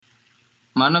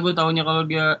Mana gue taunya kalau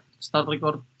dia start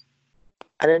record?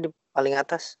 Ada di paling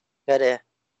atas. Gak ada ya?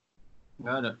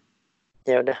 Gak ada.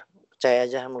 Ya udah, percaya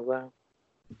aja sama gue.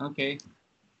 Oke.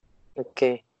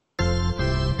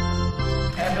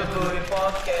 Handle Kuri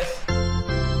Podcast.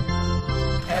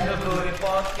 Handle Kuri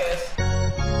Podcast.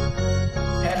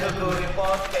 Handle Kuri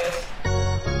Podcast.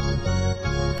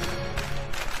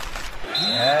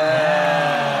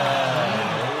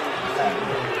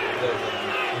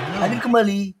 Hadir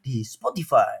kembali di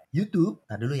Spotify, YouTube.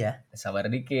 Nah dulu ya. Sabar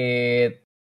dikit.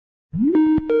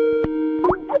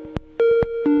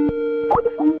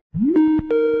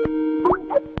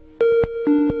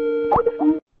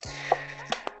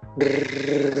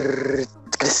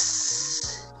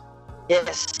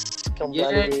 Yes,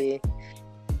 kembali di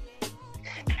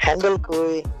Handle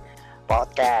Kuri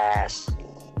Podcast.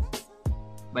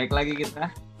 Baik lagi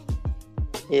kita.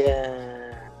 Ya,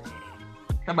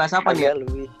 Kita bahas apa nih? agak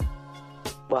lebih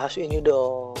bahas ini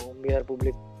dong, biar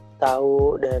publik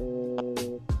tahu dan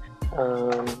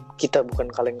kita bukan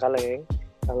kaleng-kaleng.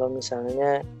 Kalau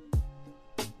misalnya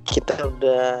kita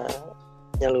udah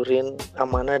nyalurin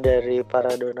amanah dari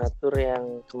para donatur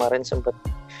yang kemarin sempat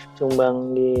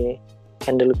sumbang di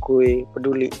Handle Kue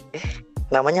Peduli.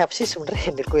 Namanya apa sih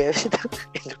sebenarnya Handle Kue apa sih itu?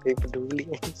 Handle Kue Peduli.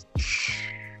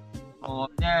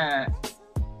 Pokoknya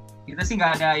kita sih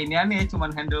nggak ada ini aneh,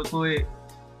 cuman handle kue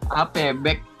apa ya,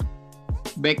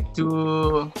 back to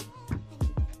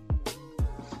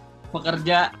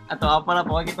pekerja atau apalah,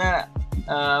 pokoknya kita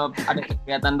ada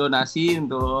kegiatan donasi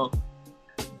untuk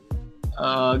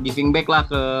giving back lah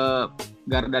ke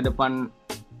garda depan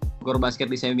gor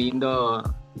basket di semi indoor.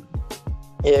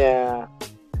 Ya,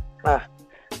 nah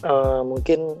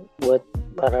mungkin buat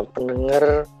para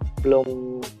pendengar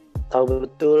belum tahu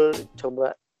betul,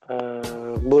 coba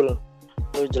Bul,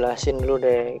 lu jelasin dulu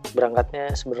deh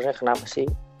berangkatnya sebenarnya kenapa sih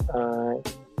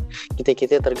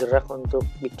kita tergerak untuk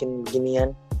bikin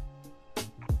beginian.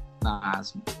 Nah,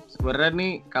 sebenarnya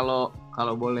nih kalau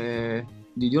boleh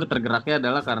jujur, tergeraknya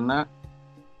adalah karena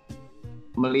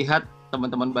melihat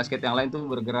teman-teman basket yang lain tuh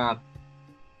bergerak,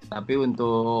 tapi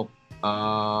untuk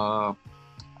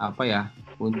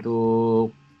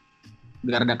untuk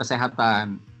garda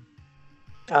kesehatan.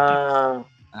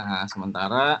 Nah,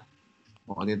 sementara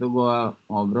waktu itu gue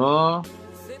ngobrol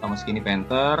sama Skinny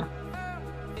Panther,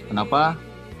 kenapa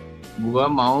gue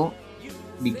mau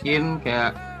bikin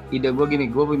kayak, ide gue gini,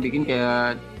 gue bikin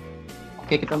kayak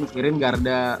oke, kita mikirin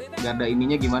garda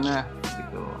ininya gimana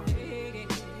gitu,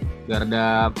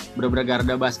 bener-bener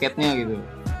garda basketnya gitu.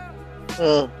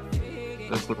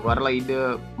 Terus keluarlah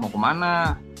ide mau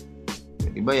kemana,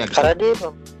 tiba-tiba ya Karena dia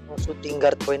mau shooting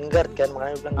guard, point guard kan,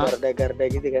 makanya bilang garda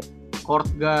gitu kan. court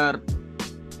guard.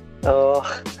 Oh,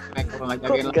 Kalau nggak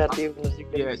court jagain guard, iya bener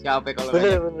juga. ya siapa kalau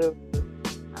Bener.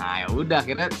 Nah ya udah,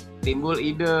 akhirnya timbul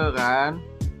ide kan.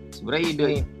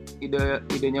 Sebenarnya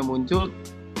idenya muncul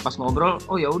pas ngobrol.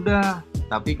 Oh ya udah,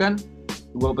 tapi kan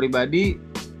gue pribadi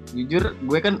jujur,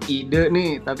 gue kan ide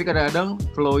nih, tapi kadang-kadang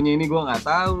flow-nya ini gue nggak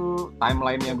tahu,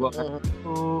 timeline-nya gue nggak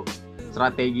tahu,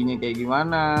 strateginya kayak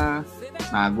gimana.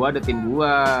 Nah, gue ada tim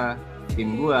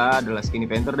gue adalah Skinny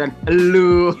Panther dan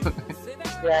elu.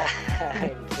 Ya,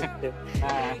 gitu.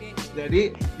 Nah, jadi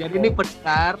ini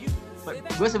pendengar,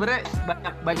 gue sebenarnya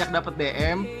banyak dapat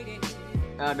DM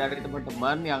dari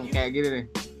teman-teman yang kayak gini nih.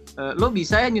 Lo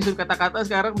bisa ya nyusun kata-kata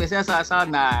sekarang biasanya asal-asal.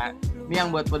 Nah, ini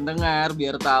yang buat pendengar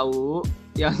biar tahu,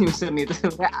 yang nyusun itu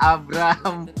sebenarnya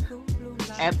Abram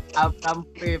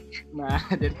 @AbramFlip. Nah,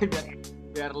 jadi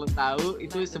biar lo tahu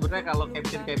itu sebenarnya kalau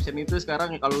caption itu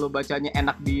sekarang kalau lo bacanya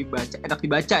enak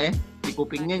dibaca ya, di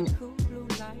kupingnya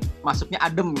masuknya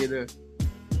adem gitu.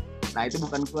 Nah, itu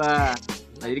bukan gua.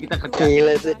 Nah, jadi kita kerja.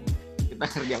 Gila itu. Kita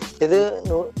kerja.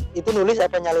 Itu nulis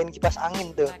apa nyalain kipas angin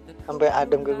tuh sampai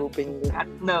adem ke kuping tuh.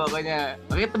 Nah, makanya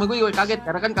temen gue juga kaget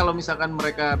karena kan kalau misalkan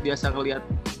mereka biasa ngeliat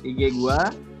IG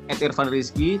gua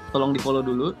 @irfanrizky, tolong di follow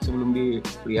dulu sebelum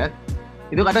dilihat.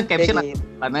 Itu kadang caption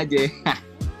apaan aja.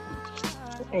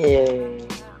 Iya.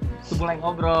 Itu mulai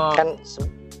ngobrol. Kan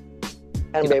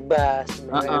bebas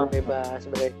sebenarnya, bebas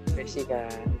berekspresi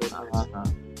kan.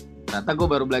 Ternyata gue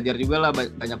baru belajar juga lah,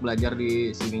 banyak belajar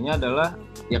di sininya adalah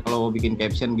ya kalau mau bikin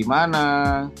caption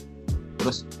gimana,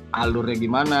 terus alurnya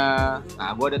gimana.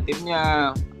 Nah, gue ada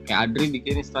timnya, kayak Adri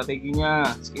bikin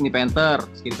strateginya, Skinny Panther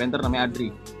namanya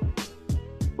Adri.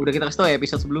 Udah kita kasih tau ya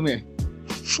episode sebelumnya.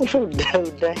 udah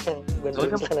yang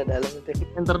bener sana dalam itu.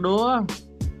 Panther doang.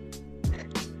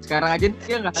 Sekarang aja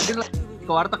dia nggak hadir lah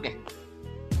ke warteg ya.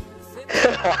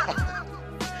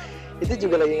 Itu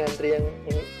juga lagi ngantri yang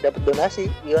dapat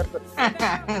donasi di warteg.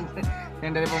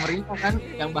 Yang dari pemerintah kan,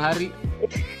 yang Bahari.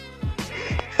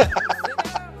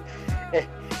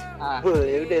 Bul,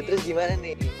 ya udah terus gimana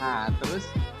nih? Nah, terus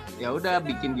ya udah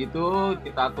bikin gitu,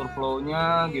 kita atur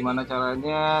flow-nya, gimana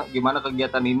caranya, gimana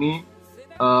kegiatan ini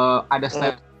ada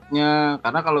step-nya.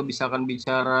 Karena kalau misalkan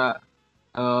bicara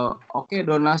oke,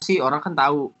 donasi, orang kan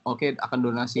tahu, oke, akan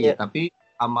donasi, tapi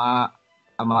sama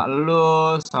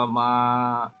lo, sama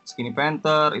Skinny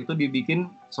Panther itu dibikin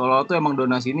seolah tuh emang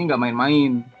donasi ini nggak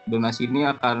main-main. Donasi ini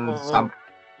akan sampai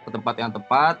ke tempat yang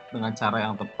tepat, dengan cara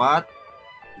yang tepat,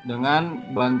 dengan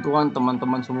bantuan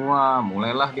teman-teman semua.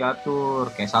 Mulailah diatur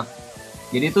kayak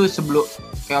jadi tuh sebelum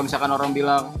kayak misalkan orang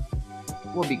bilang,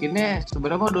 wah bikinnya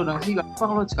sebenarnya donasi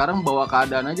gampang loh, sekarang bawa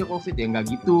keadaan aja COVID, ya nggak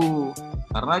gitu.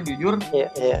 Karena jujur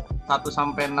 1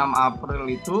 sampai 6 April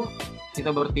itu kita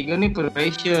bertiga nih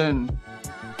preparation,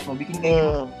 mau bikin kayak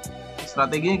gimana,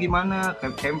 strateginya gimana,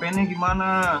 campaign-nya gimana,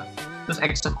 terus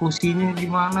eksekusinya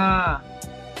gimana.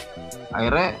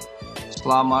 Akhirnya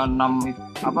selama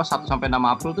 1 sampai 6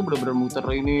 April tuh bener-bener muter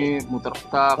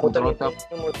otak,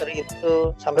 muter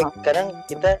itu sampai kadang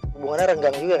kita hubungannya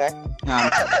renggang juga kan. Nah,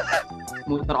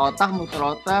 muter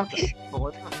otak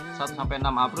pokoknya 1 sampai 6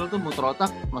 April tuh muter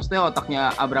otak, maksudnya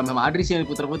otaknya Abraham sama Adris yang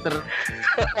diputer-puter.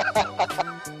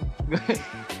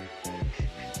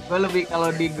 Gue lebih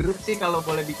kalau di grup sih, kalau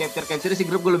boleh di capture sih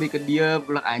grup gue lebih ke dia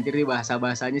bilang anjir nih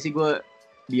bahasanya sih gue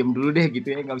diem dulu deh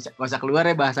gitu ya, nggak usah keluar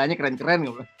ya, bahasanya keren-keren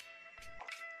gitu.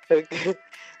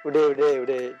 Udah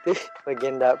itu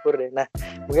bagian dapur deh. Nah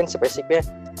mungkin spesifiknya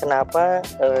kenapa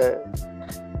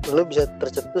lu bisa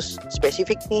tercetus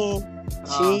spesifik nih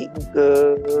si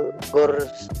gor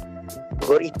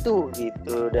itu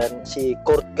gitu, dan si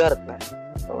court guard. Nah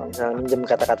kalau misalnya minjem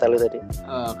kata-kata lu tadi,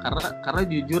 karena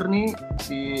jujur nih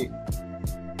si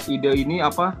ide ini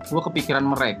gue kepikiran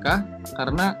mereka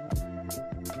karena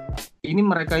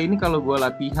mereka ini kalau gue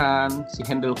latihan, si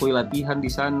Handle Koi latihan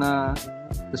di sana,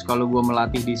 terus kalau gue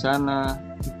melatih di sana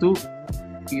itu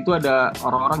ada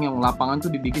orang-orang yang lapangan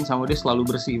tuh dibikin sama dia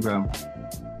selalu bersih, Bram.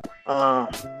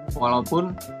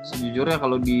 Walaupun sejujurnya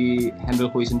kalau di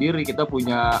Handle Koi sendiri kita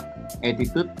punya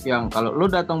attitude yang kalau lo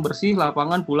datang bersih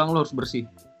lapangan, pulang lo harus bersih.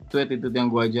 Itu attitude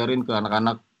yang gue ajarin ke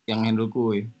anak-anak yang Handle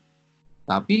Koi.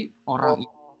 Tapi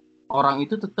orang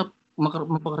itu tetap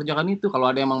mempekerjakan itu. Kalau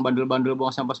ada yang emang bandel-bandel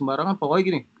buang sampah sembarangan, pokoknya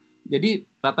gini. Jadi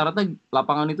rata-rata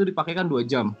lapangan itu dipakai kan 2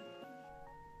 jam.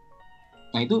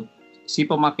 Nah itu si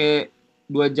pemakai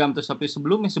 2 jam terus sampai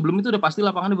sebelum itu udah pasti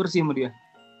lapangannya bersih sama dia.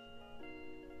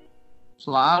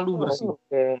 Selalu bersih.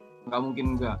 Nggak mungkin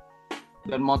enggak.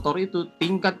 Dan motor itu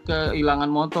tingkat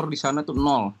kehilangan motor di sana tuh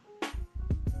 0.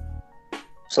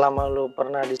 Selama lu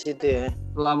pernah di situ ya?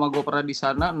 Selama gue pernah di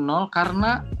sana 0,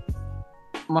 karena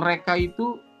mereka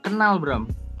itu kenal, Bram.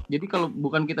 Jadi kalau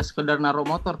bukan kita sekedar naruh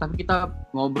motor, tapi kita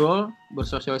ngobrol,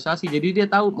 bersosialisasi. Jadi dia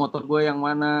tahu motor gue yang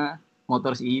mana,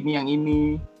 motor si ini yang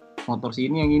ini, motor si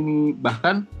ini yang ini.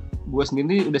 Bahkan gue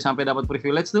sendiri udah sampai dapat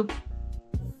privilege tuh.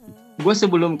 Gue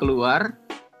sebelum keluar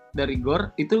dari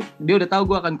GOR itu dia udah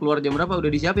tahu gue akan keluar jam berapa,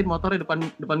 udah disiapin motornya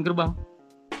depan gerbang.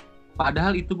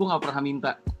 Padahal itu gue nggak pernah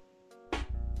minta.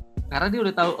 Karena dia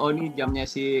udah tahu, oh ini jamnya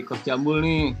si Coach Jambul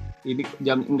nih. Ini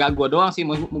jam, enggak gue doang sih,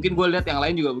 mungkin gue lihat yang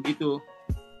lain juga begitu.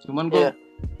 Cuman gue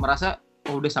merasa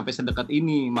udah sampai sedekat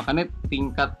ini. Makanya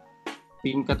tingkat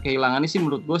kehilangannya sih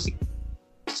menurut gue sih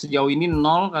sejauh ini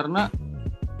 0, karena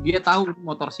dia tahu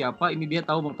motor siapa, ini dia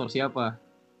tahu motor siapa.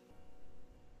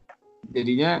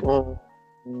 Jadinya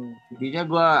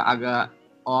gue agak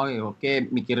oke,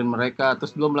 mikirin mereka.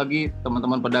 Terus belum lagi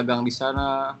teman-teman pedagang di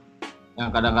sana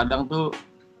yang kadang-kadang tuh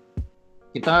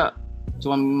kita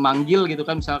cuma manggil gitu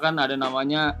kan, misalkan ada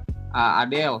namanya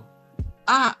Adel,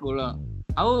 gue bilang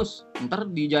aus, ntar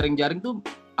di jaring-jaring tuh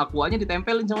akuanya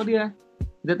ditempelin sama dia,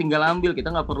 kita tinggal ambil,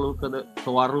 kita nggak perlu ke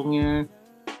warungnya.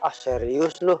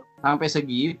 Serius lu? Sampai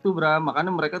segitu, Bram.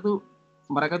 Makanya mereka tuh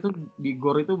di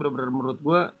GOR itu benar-benar menurut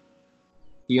gue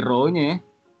hero-nya.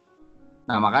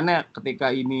 Nah makanya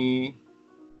ketika ini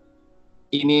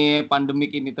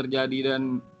pandemik ini terjadi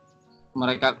dan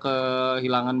mereka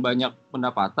kehilangan banyak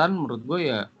pendapatan, menurut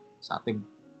gue ya saatnya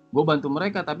gue bantu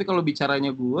mereka. Tapi kalau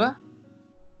bicaranya gue,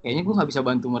 kayaknya gue nggak bisa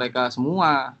bantu mereka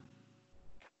semua.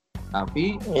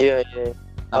 Tapi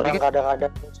orang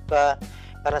kadang-kadang suka,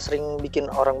 karena sering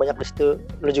bikin orang banyak di situ,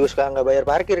 lu juga suka nggak bayar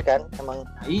parkir kan? Emang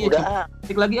udah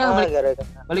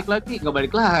balik lagi nggak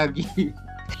balik lagi.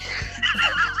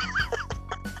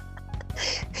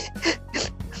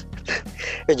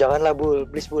 Janganlah Bul,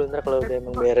 please Bul, ntar kalau udah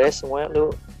emang beres semua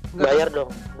lu bayar dong.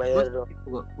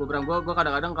 Gue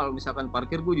kadang-kadang kalau misalkan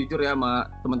parkir, gue jujur ya sama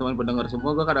teman-teman pendengar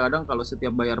semua, gue kadang-kadang kalau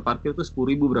setiap bayar parkir tuh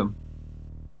 10.000, Bram,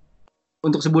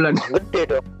 untuk sebulan. Gede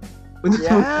dong.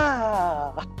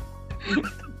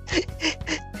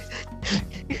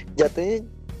 Jatuhnya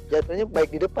jatuhnya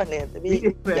baik di depan ya, tapi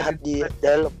Iya, jahat di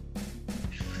dalam.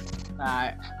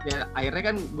 Nah, ya, akhirnya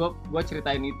kan gue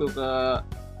ceritain itu ke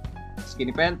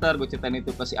Skinny Panther, gue ceritain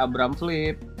itu ke si Abram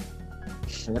Flip.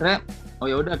 Akhirnya, oh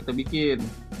ya udah kita bikin.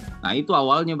 Nah itu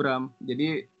awalnya Bram.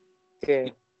 Jadi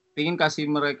Oke. ingin kasih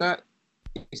mereka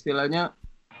istilahnya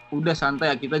udah santai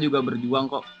ya, kita juga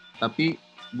berjuang kok. Tapi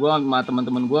gue sama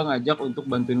teman-teman gue ngajak untuk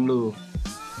bantuin lu.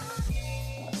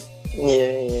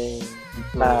 Iya.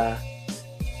 Nah,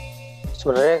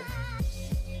 sebenarnya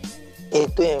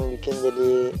itu yang bikin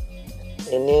jadi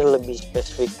ini lebih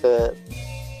spesifik ke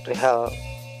perihal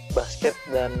basket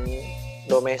dan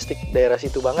domestik daerah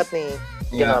situ banget nih.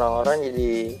 Mungkin Iya. orang-orang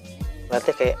jadi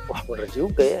ngeliatnya kayak wah bener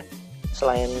juga ya.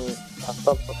 Selain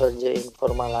apa pekerja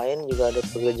informal lain juga ada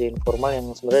pekerja informal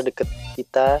yang sebenarnya deket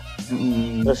kita.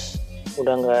 Terus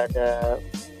udah nggak ada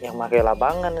yang pakai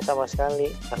lapangan sama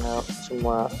sekali karena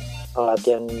semua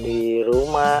latihan di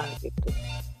rumah gitu.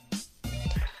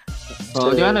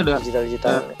 Soalnya kan ada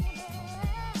digital.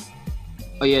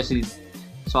 oh iya sih.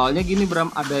 Soalnya gini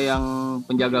Bram, ada yang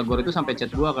penjaga gor itu sampai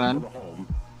chat gua kan.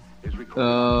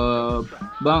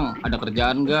 Bang, ada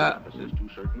kerjaan nggak?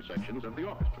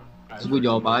 Terus gue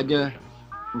jawab aja,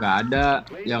 nggak ada.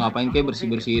 Ya ngapain kayak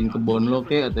bersih-bersihin kebun lo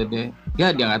kayak, atau dia.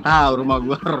 Ya dia nggak tahu rumah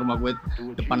gue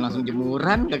depan langsung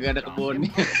jemuran, kagak ada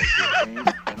kebunnya.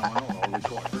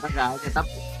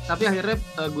 Tapi akhirnya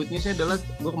good newsnya adalah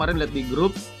gue kemarin lihat di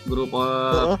grup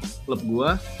klub gue,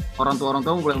 orang tua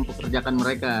mulai mempekerjakan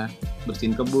mereka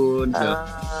bersihin kebun.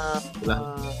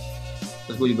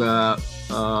 Terus gue juga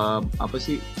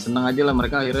senang aja lah,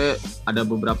 mereka akhirnya ada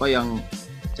beberapa yang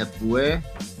chat gue,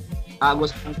 gue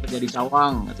sekarang kerja di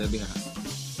Cawang kata dia,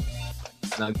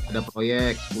 lagi ada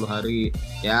proyek 10 hari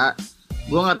ya.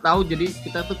 Gue nggak tahu, jadi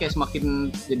kita tuh kayak semakin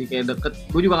jadi kayak deket.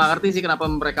 Gue juga nggak ngerti sih kenapa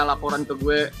mereka laporan ke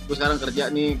gue sekarang kerja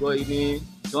nih, gue ini.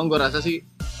 Cuma gue rasa sih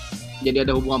jadi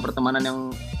ada hubungan pertemanan yang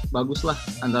bagus lah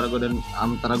antara gue dan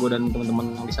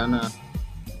teman-teman yang di sana.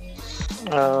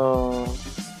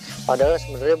 Padahal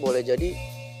sebenarnya boleh jadi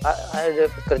ada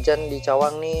pekerjaan di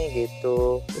Cawang nih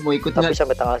gitu. Mau ikut tapi nggak?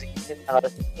 sampai tanggal segini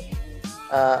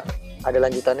ada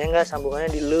lanjutannya nggak, sambungannya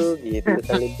di lu gitu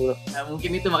kali Bu. Nah,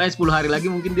 mungkin itu makanya 10 hari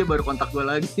lagi mungkin dia baru kontak gue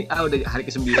lagi. Udah hari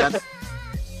ke-9.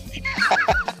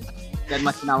 Dan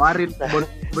masih nawarin,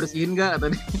 bersihin nggak atau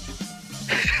dia.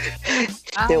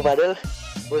 Yang padahal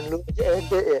bun lu aja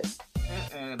ada ya.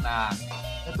 Nah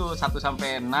itu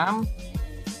 1-6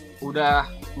 udah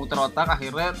muter otak,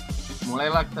 akhirnya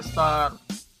mulailah kita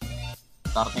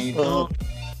startnya itu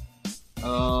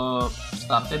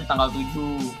startnya di tanggal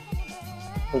 7.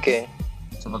 Oke.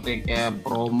 Seperti kayak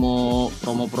promo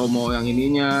yang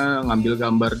ininya, ngambil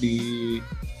gambar di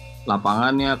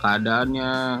lapangannya,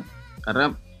 keadaannya.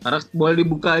 Karena boleh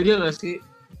dibuka aja gak sih?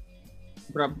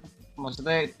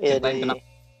 Maksudnya ceritain kenapa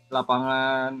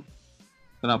lapangan,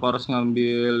 kenapa harus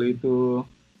ngambil itu?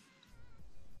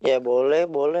 Ya boleh.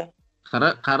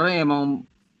 Karena emang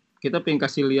kita pengen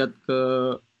kasih lihat ke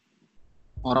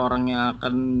orang-orang yang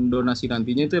akan donasi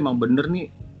nantinya itu emang bener nih,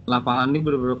 lapangan ini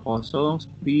bener-bener kosong,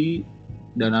 sepi,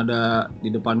 dan ada di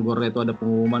depan gornya itu ada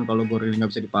pengumuman kalau gor ini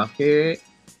nggak bisa dipakai.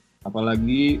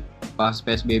 Apalagi pas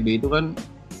PSBB itu kan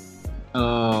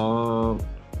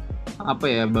apa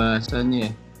ya bahasanya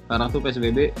ya, sekarang tuh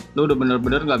PSBB lu udah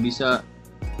bener-bener nggak bisa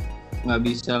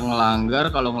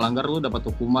ngelanggar. Kalau ngelanggar lu dapat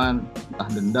hukuman, entah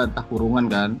denda entah kurungan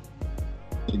kan.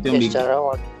 Itu yang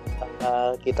secara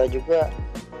kita juga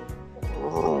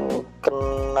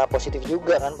kena positif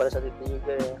juga kan pada saat itu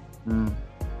juga ya.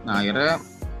 Nah akhirnya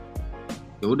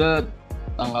ya udah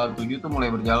tanggal 7 tuh mulai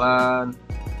berjalan.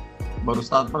 Baru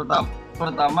start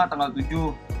pertama tanggal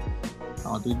 7.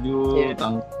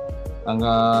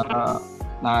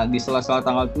 Nah di sela-sela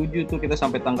tanggal 7 tuh kita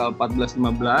sampai tanggal 14-15.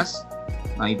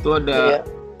 Nah itu ada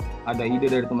ide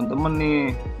dari teman-teman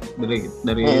nih,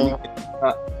 dari ini kita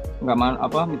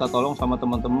minta tolong sama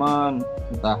teman-teman,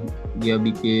 entah dia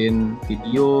bikin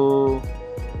video,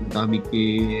 entah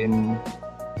bikin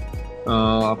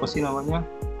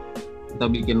kita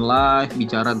bikin live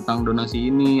bicara tentang donasi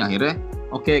ini. Akhirnya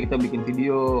kita bikin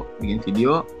video.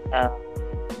 Nah,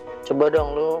 coba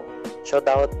dong lu shout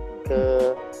out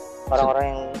ke orang-orang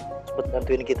yang sempat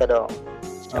bantuin kita dong,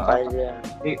 siapa aja.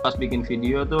 Pas bikin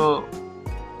video tuh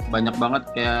banyak banget,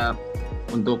 kayak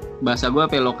untuk bahasa gue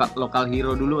kayak lokal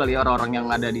hero dulu kali ya, orang-orang yang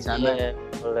ada di sana. Iya,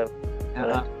 boleh.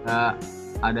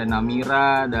 Ada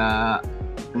Namira, ada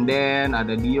Enden,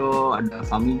 ada Dio, ada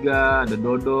Famiga, ada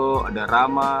Dodo, ada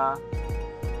Rama.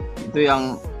 Itu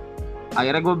yang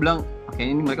akhirnya gue bilang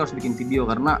kayaknya ini mereka harus bikin video,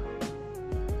 karena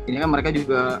ini kan mereka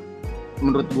juga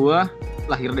menurut gue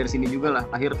lahir dari sini juga lah,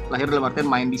 lahir dalam artian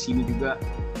main di sini juga.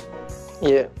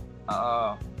 Iya.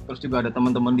 Terus juga ada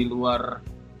teman-teman di luar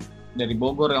dari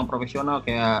Bogor yang profesional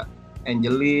kayak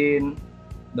Angelin,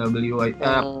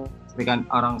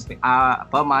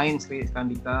 main Sri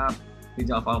Skandika,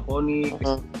 Rizal Falconi,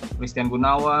 Christian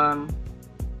Gunawan.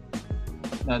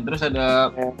 Dan terus ada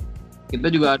kita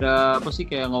juga ada apa sih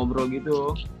kayak ngobrol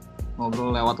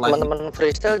lewat live. Teman-teman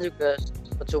freestyle juga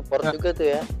support juga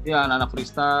tuh ya. Iya, anak-anak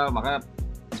freestyle, makanya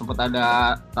sempat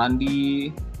ada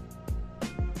Randi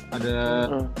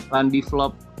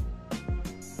Vlog.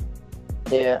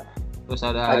 Iya. Terus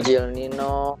ada Ajil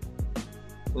Nino.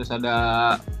 Terus ada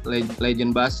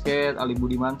legend basket Ali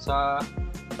Budimansa.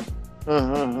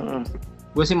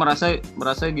 Gue sih merasa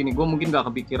gini, gue mungkin gak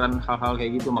kepikiran hal-hal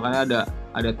kayak gitu, makanya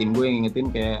ada tim gue yang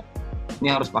ngingetin kayak ini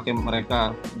harus pakai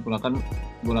mereka,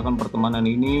 gunakan pertemanan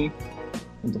ini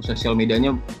untuk sosial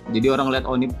medianya, jadi orang lihat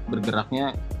ini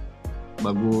bergeraknya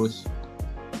bagus.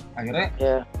 Akhirnya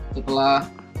setelah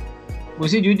gue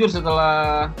sih jujur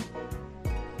setelah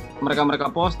mereka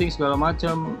posting segala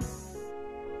macam,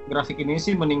 grafik ini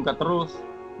sih meningkat terus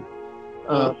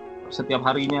setiap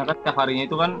harinya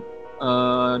itu kan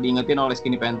diingetin oleh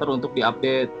Skinny Panther untuk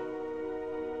diupdate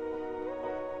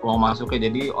uang masuknya,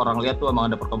 jadi orang lihat tuh emang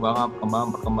ada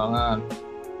perkembangan.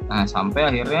 Nah sampai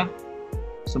akhirnya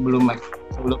sebelum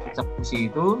eksekusi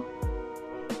itu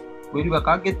gue juga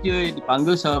kaget cuy,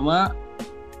 dipanggil sama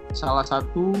salah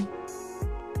satu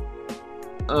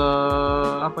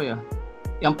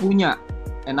yang punya,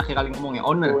 enaknya kali ngomongnya,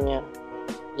 owner.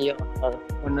 Iya,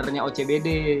 ownernya OCBD.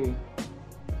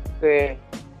 Oke.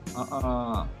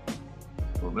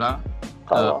 Gue bilang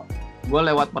gue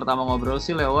lewat pertama ngobrol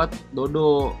sih lewat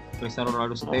Dodo, Cristiano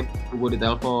Ronaldo Step, gue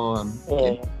ditelepon.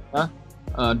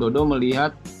 Dodo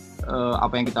melihat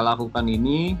apa yang kita lakukan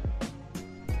ini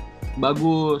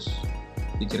bagus,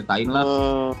 diceritain lah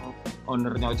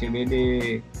ownernya OCBD.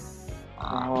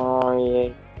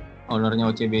 Ownernya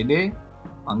OCBD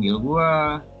panggil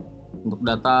gua untuk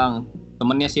datang,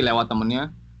 lewat temennya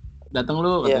datang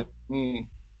lu nih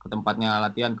ke tempatnya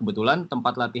latihan. Kebetulan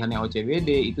tempat latihannya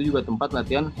OCBD itu juga tempat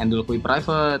latihan Handle Kui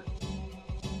Private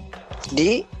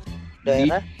di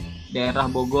daerah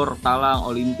Bogor, Talang,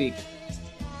 Olimpik.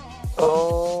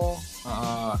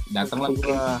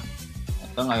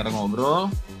 Datang akhirnya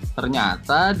ngobrol,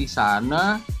 ternyata di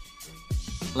sana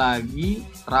lagi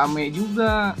rame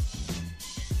juga.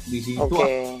 Di situ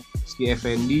Ski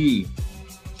Effendi,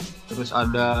 terus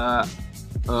ada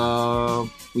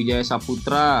Wijaya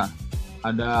Saputra,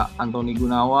 ada Anthony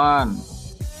Gunawan,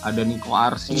 ada Nico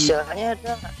Arsi. Misalnya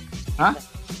ada nggak? Hah?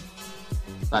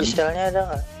 Misalnya ada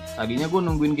nggak? Tadinya gue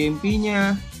nungguin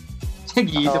Gempi-nya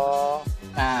gitu.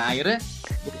 Nah akhirnya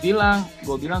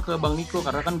gue bilang ke Bang Niko,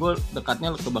 karena kan gue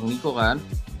dekatnya ke Bang Niko kan.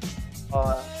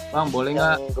 Bang boleh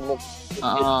nggak?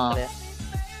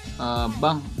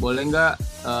 Bang boleh nggak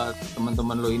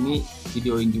teman-teman lo ini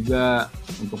videoin juga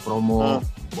untuk promo,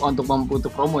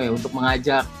 untuk promo ya, untuk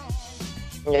mengajak.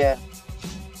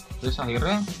 Terus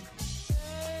akhirnya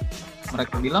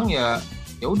mereka bilang ya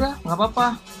udah nggak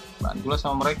apa-apa, bantulah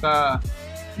sama mereka,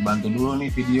 bantu dulu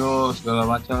nih video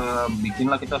segala macam,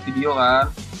 bikinlah kita video kan.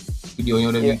 Videonya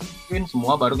udah bikin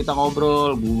semua, baru kita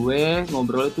ngobrol.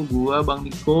 Ngobrol itu gue, Bang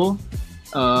Niko,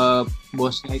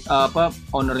 bosnya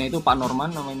ownernya itu Pak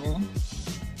Norman namanya,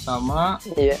 sama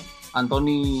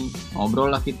Anthony.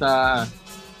 Ngobrol lah kita,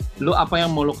 lu apa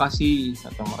yang mau lo kasih,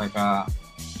 kata mereka.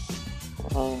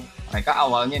 Mereka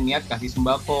awalnya niat kasih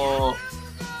sembako.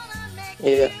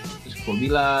 Terus gue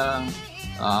bilang,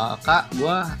 Kak,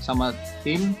 gue sama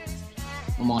tim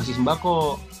mau ngasih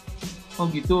sembako. Oh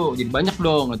gitu, jadi banyak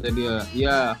dong, kata dia.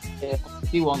 Iya,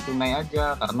 tapi uang tunai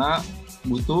aja, karena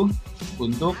butuh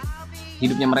untuk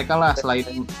hidupnya mereka lah, selain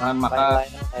bahan makan.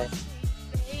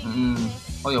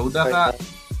 Oh ya udah Kak.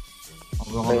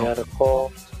 Bayar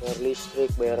kos, bayar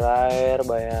listrik, bayar air,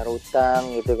 bayar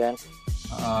utang gitu kan.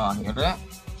 Akhirnya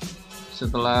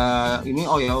setelah ini,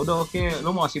 oh ya udah oke,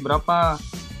 lo mau kasih berapa?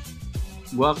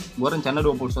 Gua rencana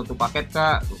 21 paket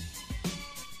Kak.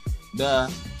 Udah.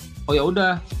 Oh ya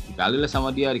udah, dikali lah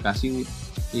sama dia, dikasih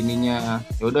ininya.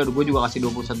 Ya udah, gue juga kasih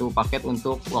 21 paket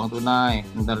untuk uang tunai,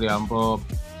 ntar di amplop.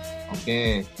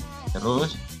 Oke.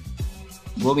 Terus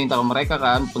gue minta ke mereka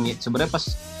kan, sebenarnya pas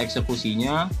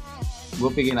eksekusinya gue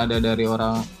pengen ada dari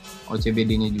orang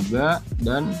OCBD-nya juga,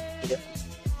 dan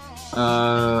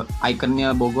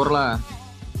ikonnya Bogor lah.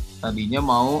 Tadinya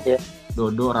mau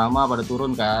Dodo, Rama pada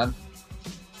turun kan.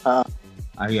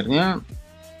 Akhirnya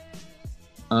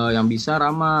yang bisa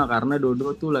Rama, karena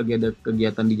Dodo tuh lagi ada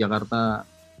kegiatan di Jakarta.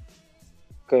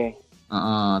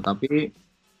 Tapi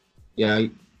ya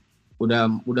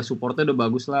udah supportnya udah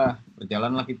bagus lah,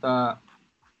 berjalan lah kita.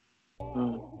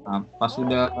 Nah, pas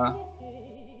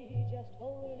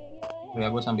Ya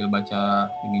gue sambil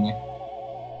baca ininya.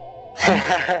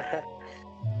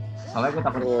 Soalnya gue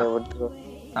Iya betul.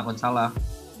 takut salah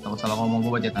ngomong,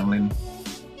 gue baca timeline.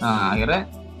 Nah akhirnya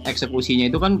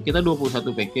eksekusinya itu kan kita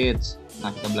 21 package.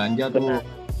 Nah kita belanja tuh. Benar.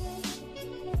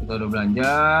 Kita udah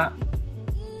belanja.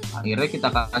 Akhirnya kita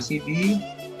kasih di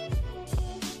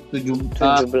 17,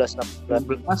 18,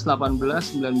 19,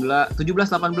 17,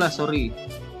 18 sorry.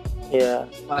 Iya.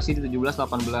 Kasih di 17,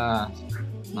 18.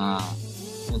 Nah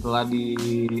setelah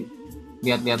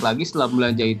dilihat-lihat lagi setelah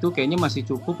belanja itu kayaknya masih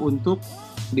cukup untuk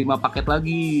 5 paket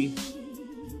lagi.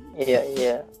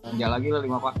 Iya. Belanja lagi lah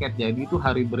 5 paket. Jadi itu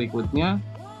hari berikutnya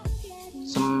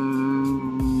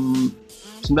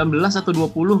 19 atau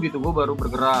 20 gitu gue baru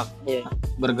bergerak. Iya.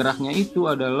 Bergeraknya itu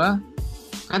adalah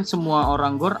kan semua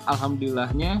orang gor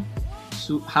alhamdulillahnya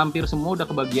hampir semua udah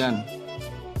kebagian.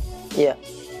 Iya.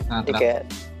 Nah, Jadi kayak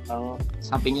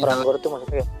sampingnya orang gor tuh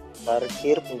maksudnya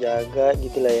parkir, penjaga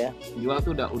gitu lah ya. jual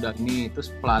tuh udah ini,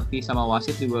 terus pelatih sama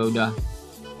wasit juga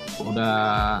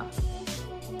udah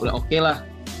oke lah,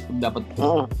 dapat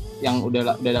yang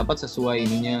udah dapat sesuai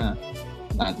ininya.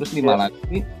 Nah terus 5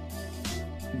 lagi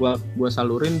gua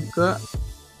salurin ke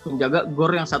penjaga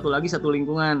gor yang satu lagi satu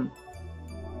lingkungan.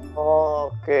 Oh,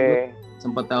 oke.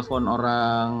 Sempat telepon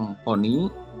orang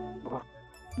KONI,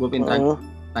 gue pinta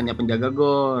tanya penjaga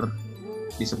gor,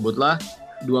 disebutlah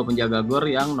 2 penjaga gor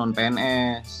yang non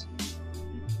PNS.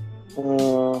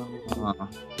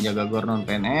 Penjaga gor non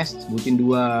PNS sebutin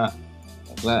 2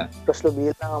 lah. Terus lu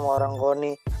bilang sama orang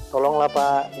KONI, tolonglah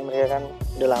Pak, ini mereka kan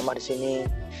udah lama di sini,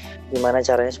 gimana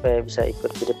caranya supaya bisa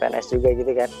ikut jadi PNS juga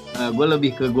gitu kan? Gue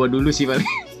lebih ke gue dulu sih paling.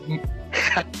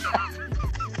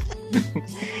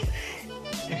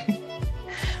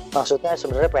 Maksudnya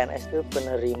sebenarnya PNS itu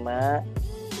penerima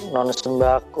non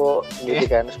sembako gitu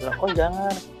kan? Terus bilang, oh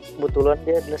jangan, kebetulan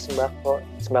dia adalah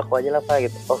sembako aja lah Pak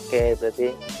gitu. Oke,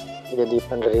 berarti jadi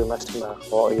penerima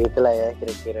sembako gitulah ya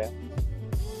kira-kira.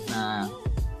 Nah,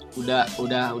 udah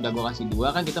gue kasih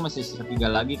 2 kan, kita masih sisa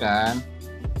 3 lagi kan.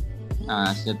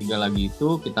 Nah, sisa 3 lagi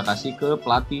itu kita kasih ke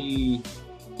pelatih.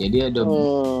 Jadi ada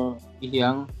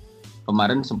yang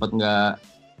kemarin sempat nggak.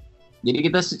 Jadi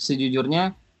kita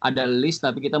sejujurnya ada list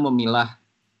tapi kita memilah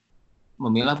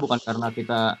bukan karena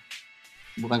kita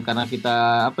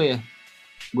apa ya,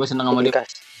 gue senang sama dia,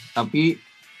 tapi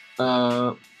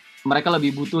mereka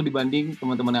lebih butuh dibanding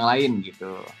teman-teman yang lain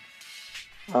gitu.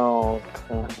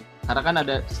 Karena kan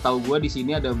ada, setahu gue di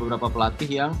sini ada beberapa pelatih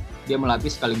yang dia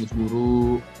melatih sekaligus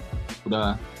guru,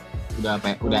 udah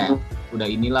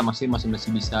inilah masih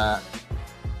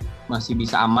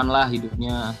bisa aman lah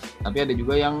hidupnya. Tapi ada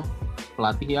juga yang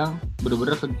pelatih yang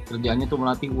benar-benar kerjaannya tuh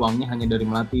melatih, uangnya hanya dari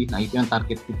melatih. Nah itu yang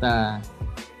target kita.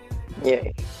 Iya.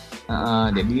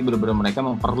 Jadi benar-benar mereka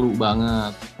memang perlu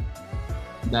banget.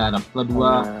 Dan dapat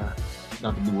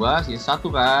 2, sisa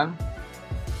 1 kan.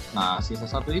 Nah sisa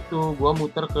 1 itu gue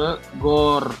muter ke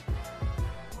GOR.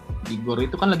 Di GOR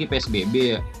itu kan lagi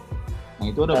PSBB ya.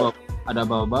 Nah itu ada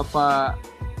bapak-bapak.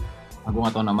 Aku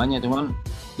nggak tahu namanya, cuman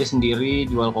dia sendiri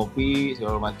jual kopi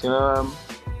segala macem.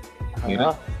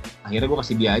 Akhirnya gue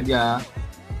kasih dia aja.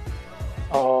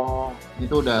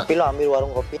 Itu udah. Tapi lo ambil warung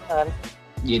kopi kan?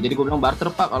 Iya, jadi gue bilang barter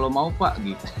Pak kalau mau Pak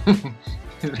gitu.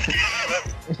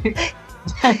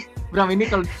 Bram, ini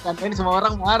kalau dikatain semua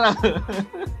orang marah.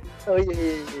 Oh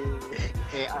iya.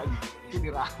 Kayak itu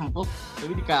dirampok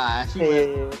tapi dikasih.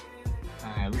 Iya.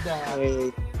 Nah udah.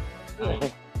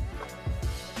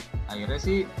 Akhirnya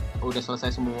sih udah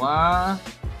selesai semua.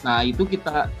 Nah itu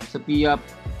kita setiap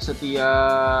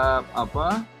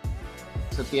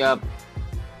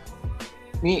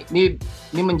ini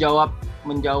menjawab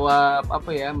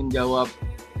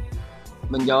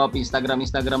Instagram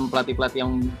pelatih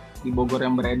yang di Bogor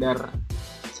yang beredar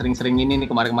sering-sering ini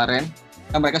nih kemarin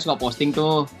kan mereka suka posting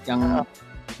tuh yang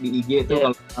di IG tuh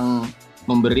kalau yang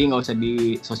memberi nggak usah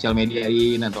di sosial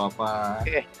mediain atau apa.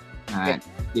 Nah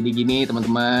jadi gini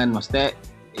teman-teman, maksudnya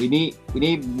ini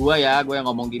gue yang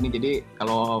ngomong gini, jadi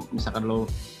kalau misalkan lo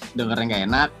dengernya nggak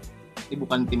enak, ini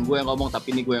bukan tim gue yang ngomong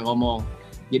tapi ini gue yang ngomong.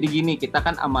 Jadi gini, kita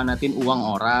kan amanatin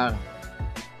uang orang.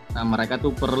 Nah mereka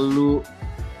tuh perlu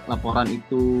laporan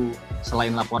itu.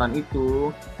 Selain laporan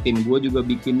itu, tim gue juga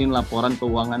bikinin laporan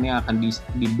keuangannya akan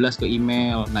di-blast ke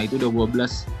email. Nah itu udah gue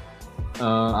blast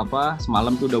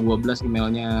semalam tuh udah gue blast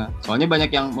emailnya. Soalnya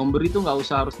banyak yang memberi tuh nggak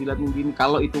usah harus dilihat gini.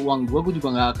 Kalau itu uang gue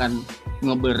juga nggak akan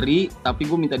ngeberi, tapi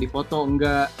gue minta difoto.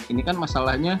 Enggak, ini kan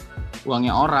masalahnya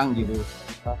uangnya orang gitu.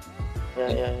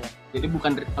 Ya. Jadi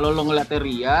bukan kalau lo ngeliatnya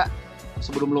ria,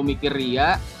 sebelum lo mikir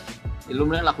ria, ya lo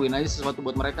mulai lakuin aja sesuatu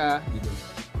buat mereka gitu.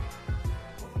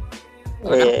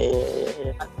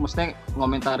 Iya. Maksudnya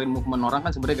ngomentarin movement orang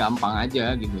kan sebenarnya gampang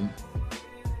aja gitu.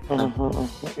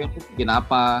 Tapi lu bikin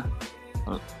apa?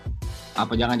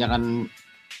 Apa jangan-jangan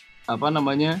apa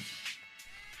namanya?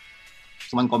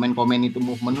 Cuman komen-komen itu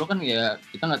movement lu kan ya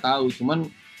kita nggak tahu. Cuman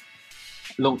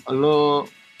lo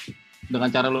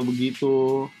dengan cara lo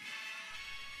begitu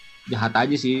jahat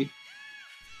aja sih.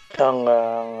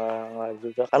 Enggak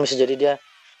juga. Kan bisa jadi dia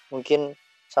mungkin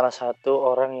salah satu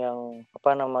orang yang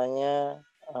apa namanya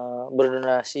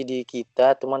berdonasi di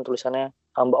kita, cuman tulisannya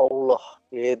hamba Allah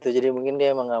gitu. Jadi mungkin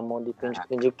dia emang nggak mau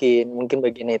ditunjukin, mungkin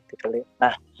bagian itu kali.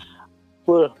 Nah,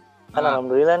 cool. Kan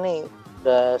alhamdulillah nih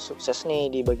udah sukses nih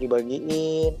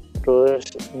dibagi-bagiin. Terus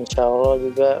insya Allah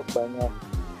juga banyak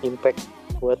impact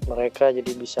buat mereka,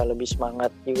 jadi bisa lebih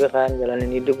semangat juga kan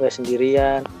jalanin hidup nggak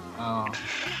sendirian.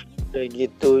 Kayak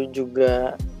gitu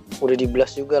juga udah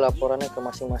dibelas juga laporannya ke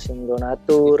masing-masing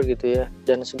donatur gitu ya.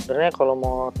 Dan sebenarnya kalau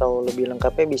mau tahu lebih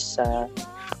lengkapnya bisa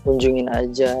kunjungin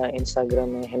aja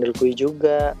Instagramnya Handle Kui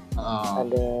juga.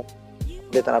 Ada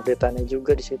update-updateannya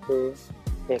juga di situ,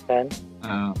 ya kan.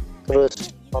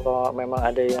 Terus kalau memang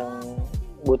ada yang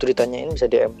butuh ditanyain bisa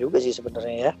DM juga sih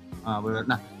sebenarnya ya. Benar.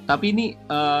 Nah, tapi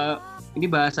ini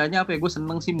bahasanya apa ya? Gue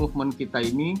seneng sih movement kita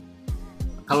ini.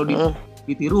 Kalau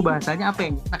ditiru bahasanya apa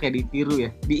yang enak ya ditiru ya?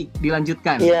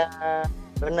 Dilanjutkan. Iya,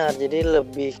 benar. Jadi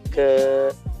lebih ke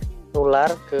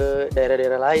nular ke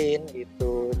daerah-daerah lain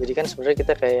gitu. Jadi kan sebenarnya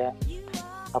kita kayak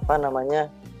apa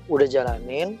namanya udah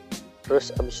jalanin,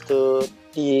 terus abis itu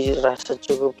dirasa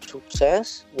cukup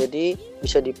sukses, jadi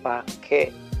bisa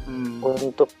dipakai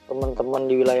untuk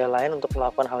teman-teman di wilayah lain untuk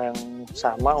melakukan hal yang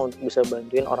sama untuk bisa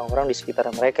bantuin orang-orang di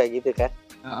sekitar mereka gitu kan.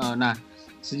 Nah,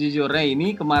 sejujurnya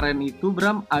ini kemarin itu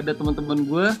Bram ada teman-teman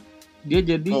gue dia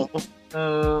jadi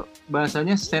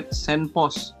bahasanya send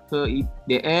post ke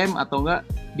DM atau enggak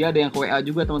dia ada yang ke WA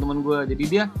juga teman-teman gue. Jadi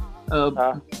dia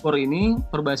ini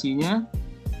perbasinya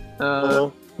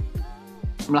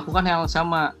melakukan hal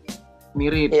sama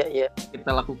mirip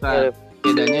kita lakukan.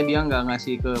 Bedanya dia nggak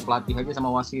ngasih ke pelatih aja sama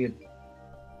wasit.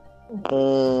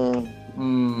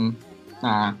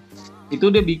 Nah itu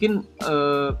dia bikin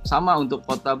sama untuk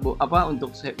kota untuk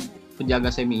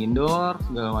penjaga semi indoor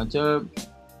segala macam.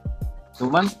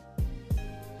 Cuman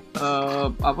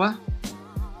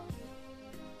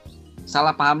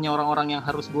salah pahamnya orang-orang yang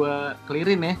harus gue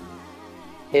clearin ya.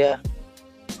 Iya.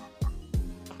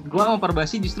 Gue sama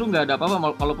Perbasi justru nggak ada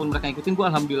apa-apa. Kalaupun mereka ikutin, gue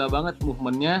alhamdulillah banget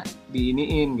movementnya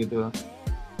diiniin gitu.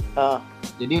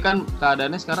 Jadi kan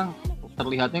keadaannya sekarang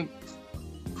terlihatnya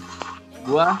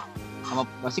gue sama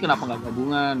Perbasi kenapa nggak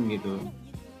gabungan gitu.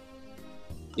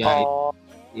 Ya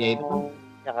itu kan.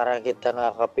 Ya karena kita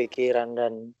nggak kepikiran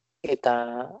dan kita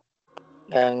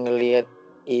nggak ngelihat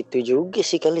itu juga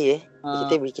sih kali ya.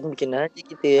 Kita bikin aja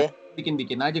gitu ya.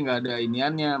 Bikin aja nggak ada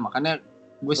iniannya. Makanya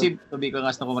gue sih lebih ke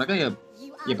ngasih tau ke mereka ya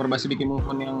Perbasi bikin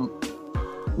movement yang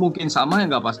mungkin sama ya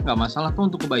nggak masalah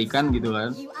tuh untuk kebaikan gitu kan.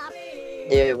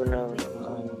 Iya benar.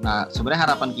 Nah sebenarnya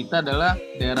harapan kita adalah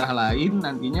daerah lain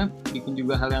nantinya bikin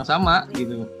juga hal yang sama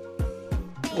gitu.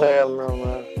 Iya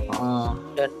benar.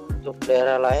 Dan untuk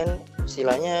daerah lain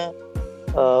istilahnya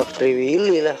free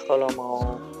willy lah kalau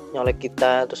mau nyolek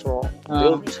kita terus mau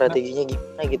strateginya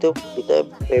gimana gitu kita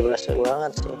bebas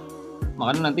banget sih.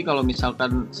 Makanya nanti kalau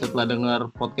misalkan setelah dengar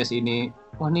podcast ini,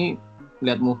 wah nih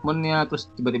lihat movementnya,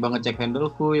 terus tiba-tiba ngecek handle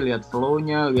Kui, lihat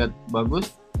flow-nya, lihat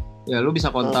bagus, ya lu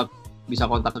bisa kontak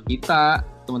ke kita,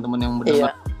 teman-teman yang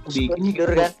benar-benar bikin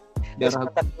tidur kan. Darah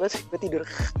gue tidur.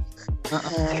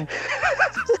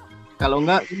 Kalau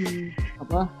enggak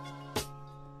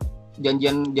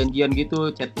janjian gitu,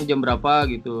 chatnya jam berapa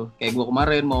gitu. Kayak gua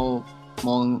kemarin mau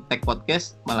tag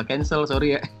podcast malah cancel,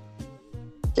 sorry ya.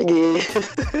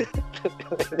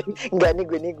 Enggak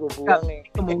nih gue buang nih.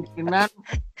 Kemungkinan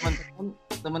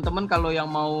teman-teman kalau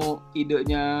yang mau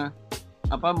idenya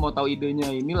mau tahu idenya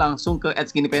ini langsung ke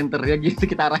 @skinnypanther ya gitu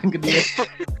kita arahin ke dia.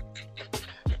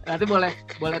 Nanti boleh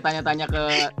tanya-tanya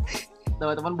ke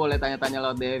teman-teman, boleh tanya-tanya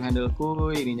lewat DM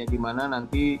handleku ininya gimana,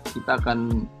 nanti kita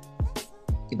akan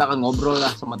ngobrol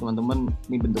lah sama teman-teman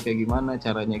ini bentuknya gimana,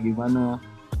 caranya gimana.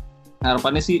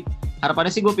 Harapannya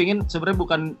sih gue pingin sebenarnya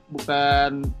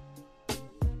bukan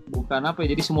apa ya,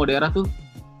 jadi semua daerah tuh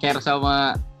care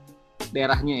sama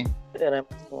daerahnya ya. Daerah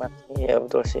masing-masing, ya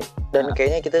betul sih. Dan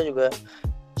kayaknya kita juga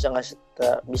bisa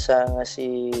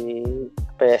ngasih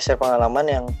share pengalaman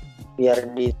yang biar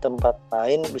di tempat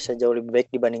lain bisa jauh lebih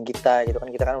baik dibanding kita gitu kan.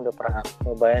 Kita kan udah pernah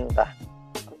nyobain entah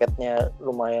paketnya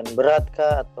lumayan berat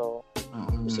kah atau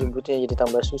distributnya jadi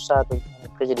tambah susah, atau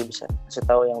kita jadi bisa kasih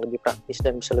tahu yang lebih praktis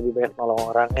dan bisa lebih banyak nolong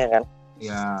orangnya kan.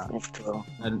 Ya.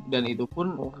 Dan itu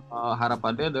pun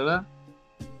harapannya adalah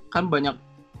kan banyak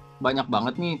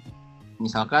banget nih,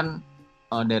 misalkan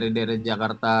dari daerah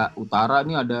Jakarta Utara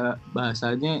nih ada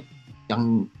bahasanya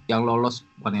yang lolos,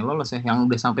 bukan yang lolos ya, yang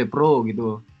udah sampai pro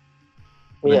gitu.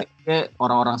 Iya. Berarti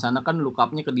orang-orang sana kan look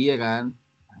up-nya ke dia kan.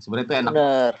 Nah, sebenarnya itu enak.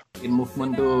 Benar. Bikin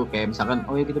movement tuh kayak misalkan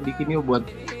oh ya kita bikin yuk buat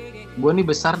gue nih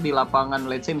besar di lapangan,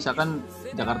 let's say misalkan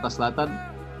Jakarta Selatan,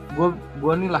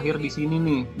 gue nih lahir di sini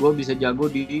nih, gue bisa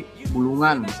jago di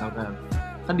Bulungan misalkan,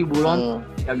 kan di Bulungan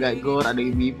jaga gor ada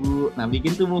ibu-ibu, nah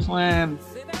bikin tuh movement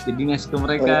jadi ngasih ke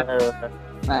mereka.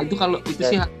 Nah itu kalau itu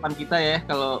sih harapan kita ya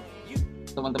kalau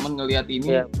teman-teman ngelihat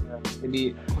ini.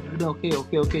 Jadi udah oke.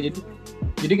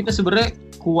 Jadi kita sebenarnya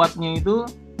kuatnya itu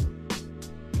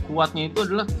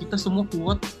adalah kita semua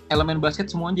kuat, elemen basket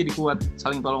semuanya jadi kuat,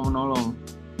 saling tolong menolong.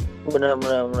 Benar.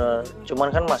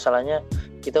 Cuman kan masalahnya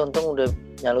kita untung udah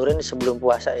nyalurin sebelum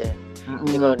puasa ya.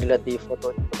 Jadi kalau dilihat di foto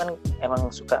itu kan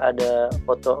emang suka ada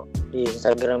foto di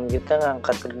Instagram kita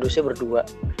ngangkat kerdusnya berdua.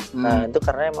 Nah itu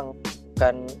karena emang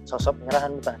bukan sosok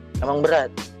penyerahan, bukan.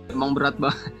 Emang berat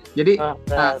banget. Jadi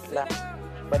berat lah.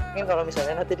 Bayangin kalau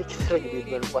misalnya nanti kita lagi di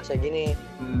bulan puasa gini.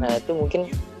 Nah itu mungkin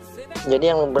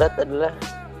jadi yang berat adalah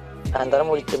antara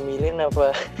mau dicemilin apa.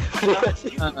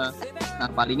 Nah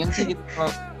palingan sih gitu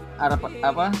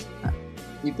apa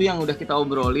itu yang udah kita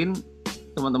obrolin,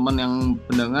 teman-teman yang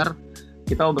pendengar,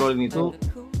 kita obrolin itu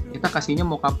kita kasihnya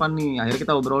mau kapan nih, akhirnya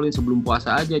kita obrolin sebelum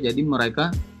puasa aja, jadi mereka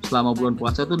selama bulan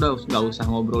puasa tuh udah nggak usah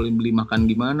ngobrolin beli makan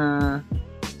gimana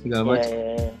segala macam.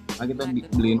 Nah, kita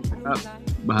beliin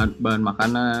bahan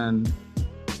makanan.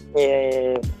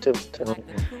 Iya betul.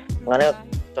 Makanya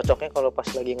cocoknya kalau pas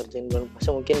lagi ngerjain bulan puasa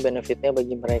mungkin benefitnya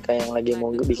bagi mereka yang lagi mau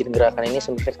bikin gerakan ini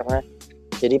sebenarnya karena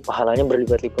jadi pahalanya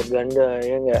berlipat-lipat ganda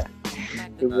ya enggak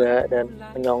juga, dan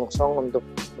menyongsong untuk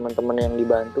teman-teman yang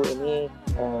dibantu ini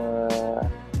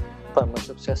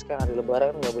mensukseskan hari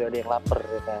lebaran nggak boleh ada yang lapar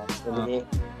ya kan. Jadi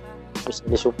bisa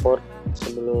disupport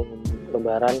sebelum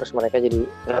lebaran terus mereka jadi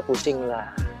nggak pusing lah.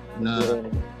 Nah.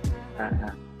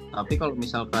 Tapi kalau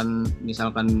misalkan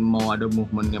mau ada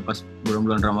movementnya pas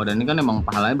bulan-bulan Ramadan ini kan emang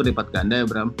pahalanya berlipat ganda ya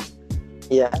Bram.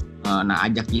 Iya. Nah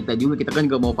ajak kita juga kan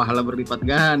juga mau pahala berlipat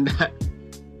ganda.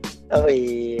 Oh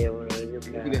iya benar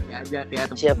juga. Juga diajak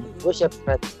ya. Gue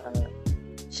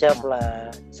siap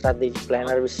lah, strategi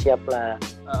planner siap lah.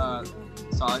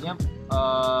 Soalnya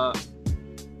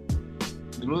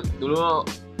dulu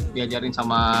diajarin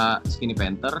sama Skinny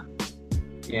Panther.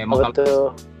 Ya emang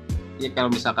kalau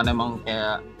misalkan emang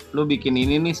kayak lu bikin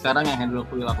ini nih sekarang yang handle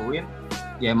lakuin,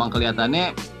 ya emang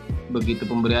kelihatannya begitu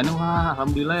pemberiannya, wah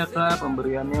alhamdulillah ya Kak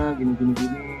pemberiannya gini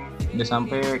udah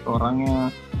sampai ke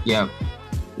orangnya, ya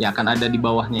akan ada di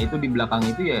bawahnya itu, di belakang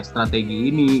itu ya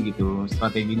strategi ini gitu,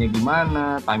 strateginya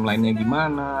gimana, timelinenya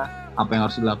gimana, apa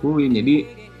yang harus dilakuin. Jadi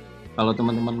kalau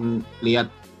teman-teman lihat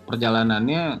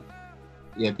perjalanannya,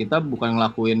 ya kita bukan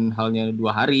ngelakuin halnya 2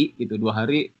 hari gitu, 2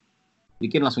 hari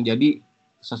bikin langsung jadi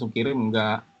langsung kirim,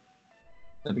 enggak.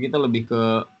 Tapi kita lebih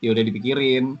ke ya udah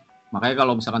dipikirin. Makanya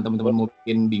kalau misalkan teman-teman mau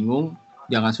bikin bingung,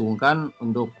 jangan sungkan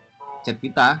untuk chat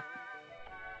kita.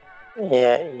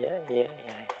 Iya.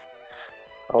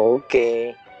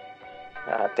 Oke.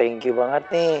 Nah, thank you banget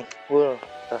nih, Bul,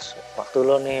 atas waktu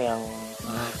lo nih yang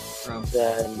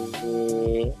udah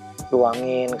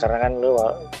diluangin, karena kan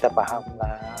lo kita paham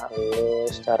lah lo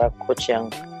secara coach yang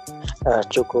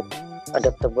cukup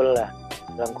adaptable lah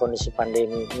dalam kondisi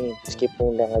pandemi ini,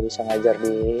 meskipun udah nggak bisa ngajar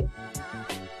di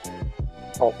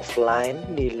offline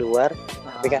di luar,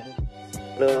 tapi kan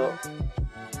lo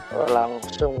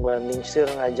langsung banding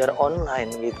setir ngajar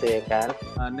online gitu ya kan.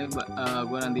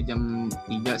 Gue nanti jam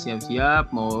 3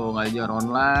 siap-siap mau ngajar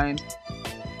online.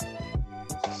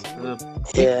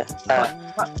 Iya.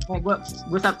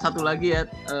 Gue satu lagi ya,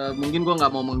 mungkin gue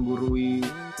nggak mau menggurui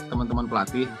teman-teman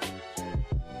pelatih.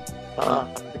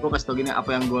 Gue kasih tau gini,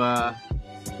 apa yang gue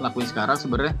lakuin sekarang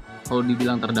sebenarnya kalau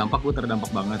dibilang terdampak, gue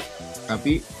terdampak banget.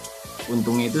 Tapi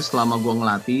untungnya itu selama gue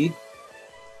ngelatih,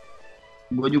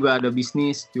 gue juga ada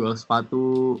bisnis jual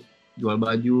sepatu, jual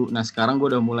baju. Nah sekarang gue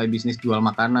udah mulai bisnis jual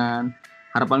makanan.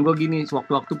 Harapan gue gini,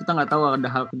 sewaktu-waktu kita nggak tahu ada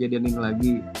hal kejadian ini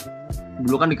lagi.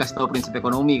 Dulu kan dikasih tahu prinsip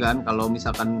ekonomi kan, kalau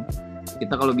misalkan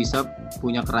kita kalau bisa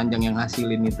punya keranjang yang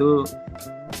hasilin itu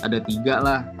ada 3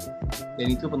 lah, dan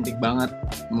itu penting banget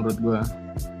menurut gue.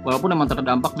 Walaupun emang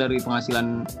terdampak dari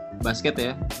penghasilan basket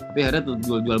ya, tapi akhirnya tuh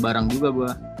jual barang juga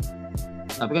gue.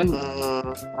 Tapi kan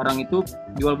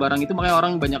jual barang itu makanya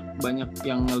orang banyak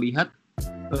yang ngelihat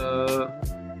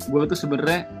gue tuh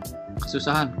sebenarnya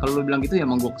kesusahan. Kalau lu bilang gitu ya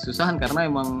emang gue kesusahan karena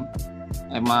emang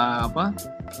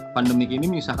pandemik ini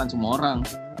menyusahkan semua orang.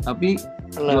 Tapi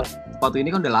sepatu ini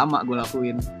kan udah lama gue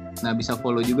lakuin. Nah bisa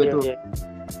follow juga tuh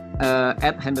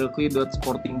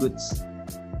 @handlequi.sportinggoods.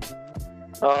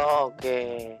 Oh oke.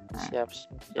 Siap.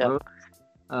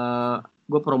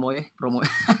 Gue promo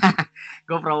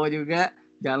gue promo juga,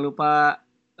 jangan lupa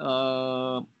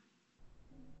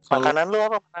Makanan lu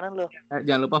apa?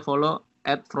 jangan lupa follow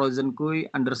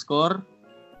 @frozenkuy_.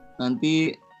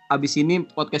 Nanti abis ini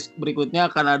podcast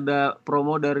berikutnya akan ada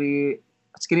promo dari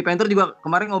Skinny Panther juga.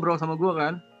 Kemarin ngobrol sama gue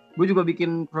kan, gue juga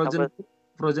bikin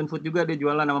frozen food juga, dia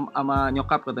jualan sama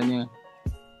nyokap katanya.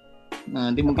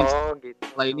 Nah, nanti mungkin gitu.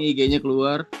 setelah ini IG-nya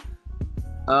keluar.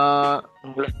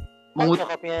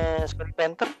 Nyokapnya Skinny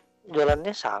Panther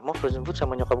jualannya sama, frozen food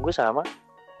sama nyokap gue sama.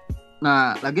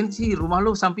 Nah, lagian sih rumah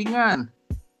lu sampingan.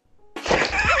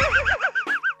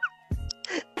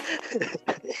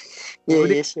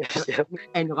 Iya, siap.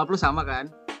 Nyokap lu sama kan?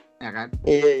 Ya kan?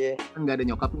 Iya. Kan nggak ada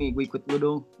nyokap nih, gue ikut lu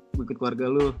dong. Gue ikut keluarga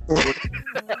lu.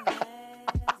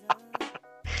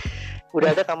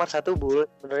 Udah ada kamar satu, Bul.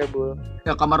 Bener ya, Bul.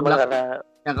 Ya kamar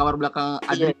belakang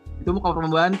ada. Itu mau kamar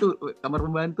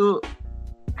pembantu.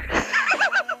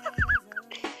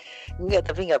 Enggak,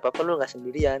 tapi nggak apa-apa, lu nggak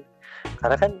sendirian.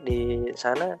 Karena kan di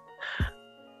sana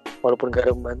walaupun gak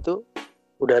ada pembantu,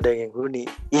 udah ada yang huni.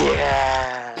 Iya.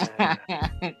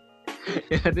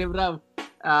 Ya deh, Bram.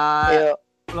 Ayo.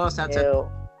 Lo sehat-sehat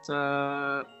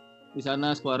di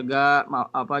sana keluarga,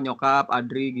 nyokap,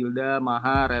 Adri, Gilda,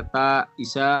 Maha, Reta,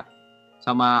 Isa,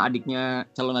 sama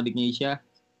calon adiknya Isya.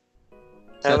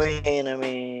 Amin.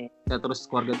 Ya terus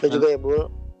keluarga Itu juga ya, Bul.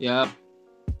 Ya.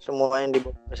 Semua yang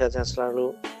dibawa sehat-sehat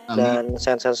selalu. Amin. Dan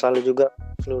sehat-sehat selalu juga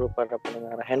seluruh para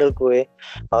pendengar Handle Gue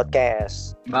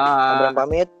Podcast. Bye. Abram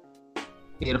pamit.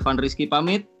 Irfan Rizky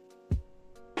pamit.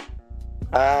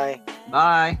 Bye.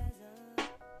 Bye.